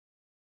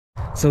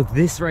So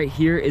this right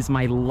here is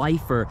my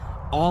lifer,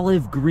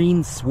 olive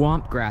green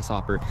swamp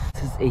grasshopper.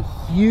 This is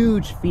a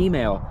huge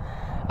female.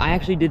 I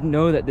actually didn't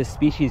know that this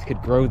species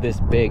could grow this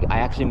big. I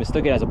actually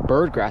mistook it as a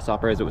bird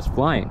grasshopper as it was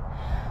flying.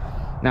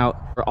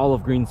 Now, our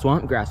olive green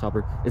swamp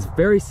grasshopper is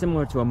very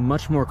similar to a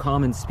much more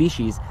common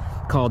species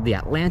called the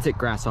Atlantic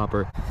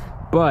grasshopper.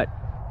 But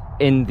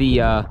in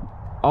the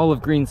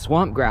olive green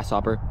swamp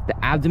grasshopper,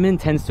 the abdomen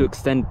tends to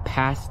extend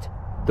past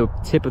the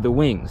tip of the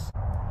wings.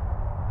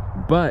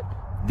 But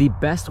the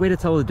best way to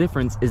tell the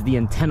difference is the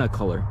antenna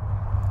color.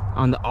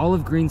 On the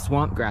olive green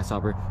swamp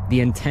grasshopper, the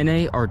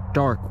antennae are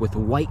dark with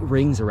white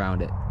rings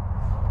around it.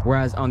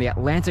 Whereas on the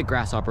Atlantic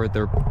grasshopper,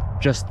 they're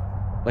just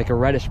like a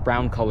reddish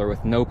brown color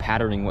with no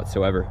patterning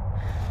whatsoever.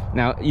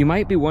 Now, you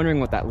might be wondering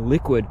what that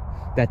liquid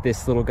that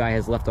this little guy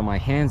has left on my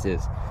hands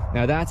is.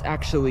 Now, that's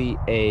actually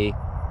a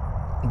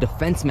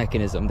defense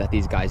mechanism that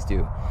these guys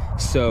do.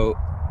 So,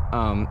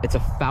 it's a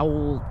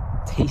foul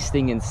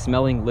tasting and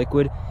smelling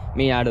liquid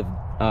made out of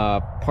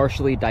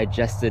partially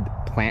digested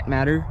plant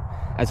matter,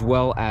 as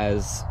well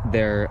as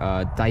their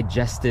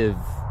digestive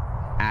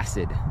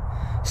acid.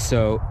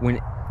 So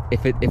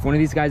if one of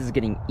these guys is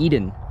getting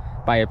eaten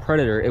by a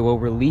predator, it will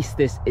release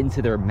this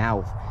into their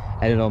mouth,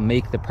 and it'll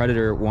make the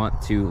predator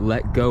want to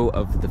let go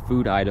of the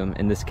food item,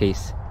 in this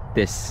case,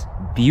 this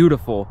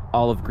beautiful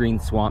olive green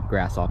swamp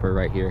grasshopper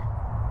right here.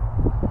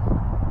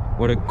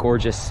 What a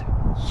gorgeous,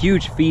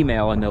 huge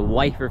female, and a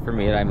lifer for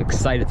me that I'm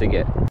excited to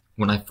get.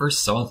 When I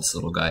first saw this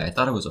little guy, I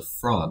thought it was a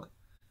frog,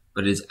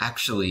 but it is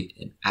actually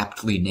an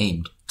aptly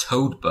named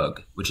toad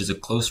bug, which is a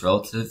close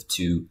relative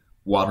to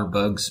water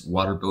bugs,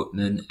 water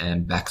boatmen,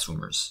 and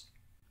backswimmers.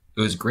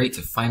 It was great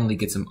to finally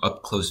get some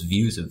up-close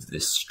views of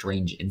this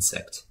strange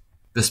insect.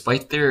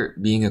 Despite there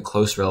being a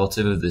close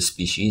relative of this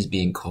species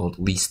being called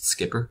least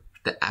skipper,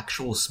 the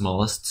actual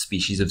smallest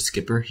species of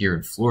skipper here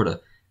in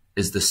Florida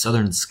is the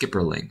southern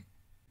skipperling,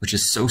 which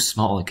is so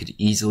small it could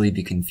easily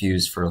be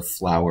confused for a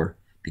flower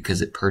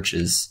because it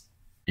perches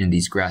in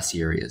these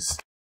grassy areas.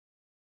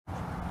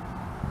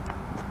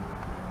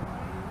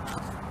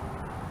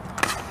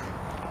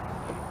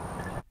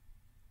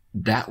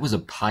 That was a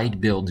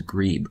pied-billed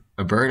grebe,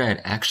 a bird I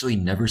had actually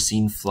never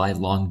seen fly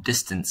long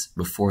distance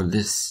before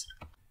this.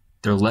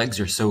 Their legs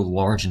are so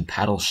large and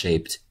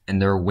paddle-shaped,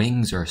 and their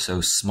wings are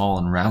so small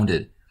and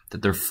rounded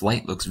that their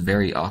flight looks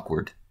very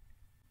awkward.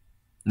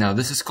 Now,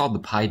 this is called the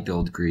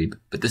pied-billed grebe,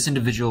 but this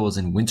individual was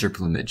in winter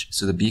plumage,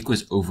 so the beak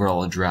was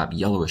overall a drab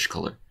yellowish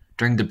color.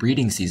 During the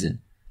breeding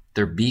season,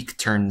 their beak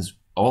turns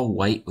all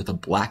white with a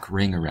black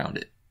ring around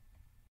it.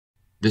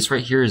 This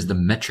right here is the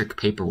metric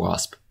paper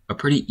wasp, a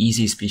pretty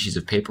easy species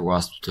of paper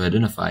wasp to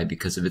identify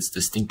because of its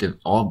distinctive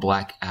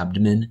all-black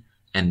abdomen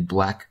and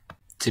black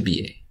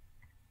tibiae.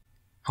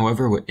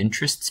 However, what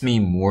interests me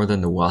more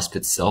than the wasp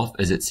itself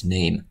is its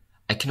name.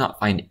 I cannot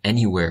find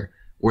anywhere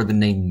where the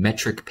name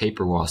metric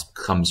paper wasp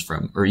comes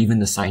from, or even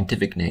the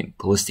scientific name,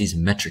 Polistes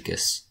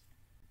metricus.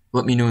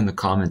 Let me know in the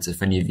comments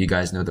if any of you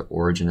guys know the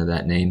origin of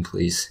that name,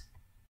 please.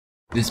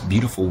 This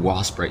beautiful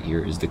wasp right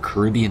here is the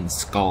Caribbean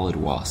scallid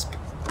wasp.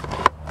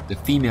 The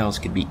females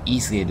could be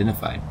easily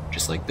identified,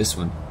 just like this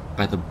one,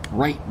 by the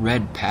bright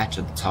red patch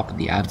at the top of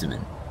the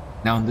abdomen.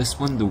 Now in this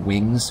one, the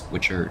wings,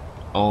 which are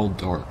all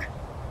dark,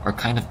 are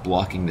kind of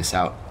blocking this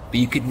out, but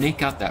you could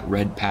make out that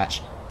red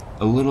patch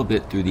a little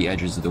bit through the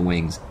edges of the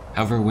wings.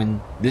 However,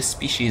 when this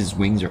species'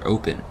 wings are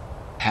open,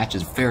 the patch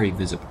is very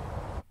visible.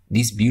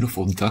 These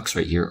beautiful ducks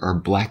right here are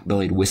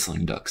black-bellied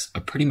whistling ducks,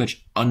 a pretty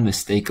much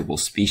unmistakable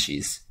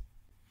species.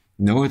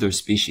 No other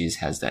species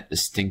has that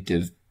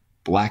distinctive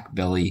black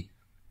belly,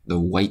 the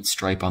white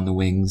stripe on the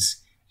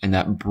wings, and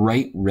that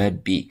bright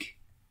red beak.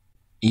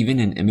 Even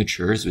in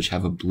immatures, which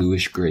have a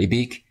bluish-gray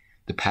beak,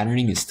 the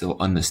patterning is still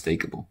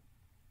unmistakable.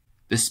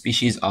 This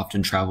species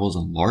often travels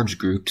in large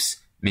groups,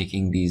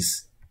 making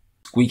these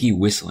squeaky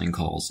whistling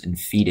calls and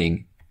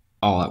feeding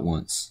all at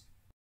once.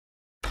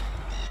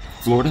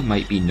 Florida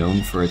might be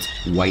known for its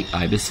white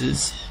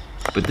ibises,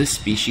 but this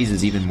species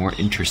is even more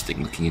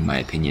interesting looking in my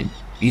opinion.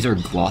 These are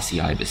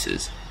glossy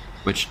ibises,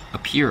 which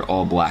appear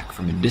all black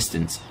from a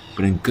distance,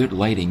 but in good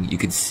lighting you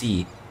can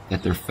see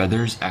that their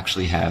feathers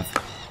actually have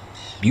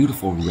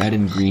beautiful red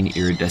and green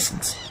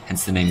iridescence,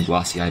 hence the name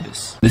glossy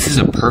ibis. This is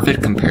a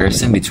perfect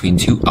comparison between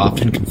two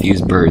often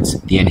confused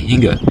birds, the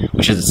anhinga,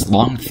 which has its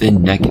long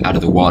thin neck out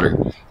of the water,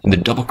 and the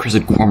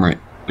double-crested cormorant,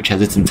 which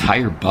has its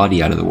entire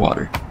body out of the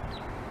water.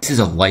 This is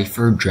a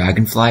lifer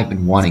dragonfly I've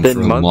been wanting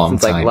for a long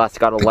time,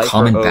 the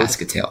common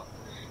basket tail.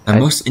 Now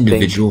most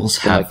individuals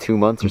have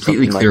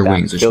completely clear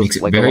wings, which makes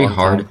it very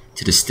hard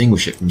to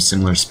distinguish it from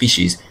similar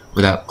species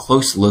without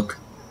close look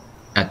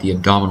at the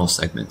abdominal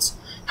segments.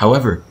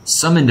 However,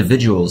 some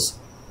individuals,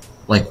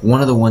 like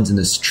one of the ones in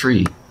this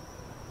tree,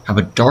 have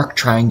a dark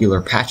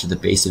triangular patch at the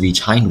base of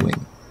each hind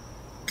wing.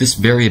 This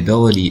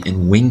variability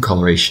in wing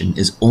coloration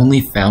is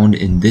only found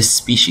in this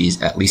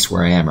species, at least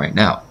where I am right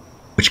now,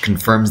 which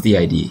confirms the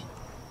idea.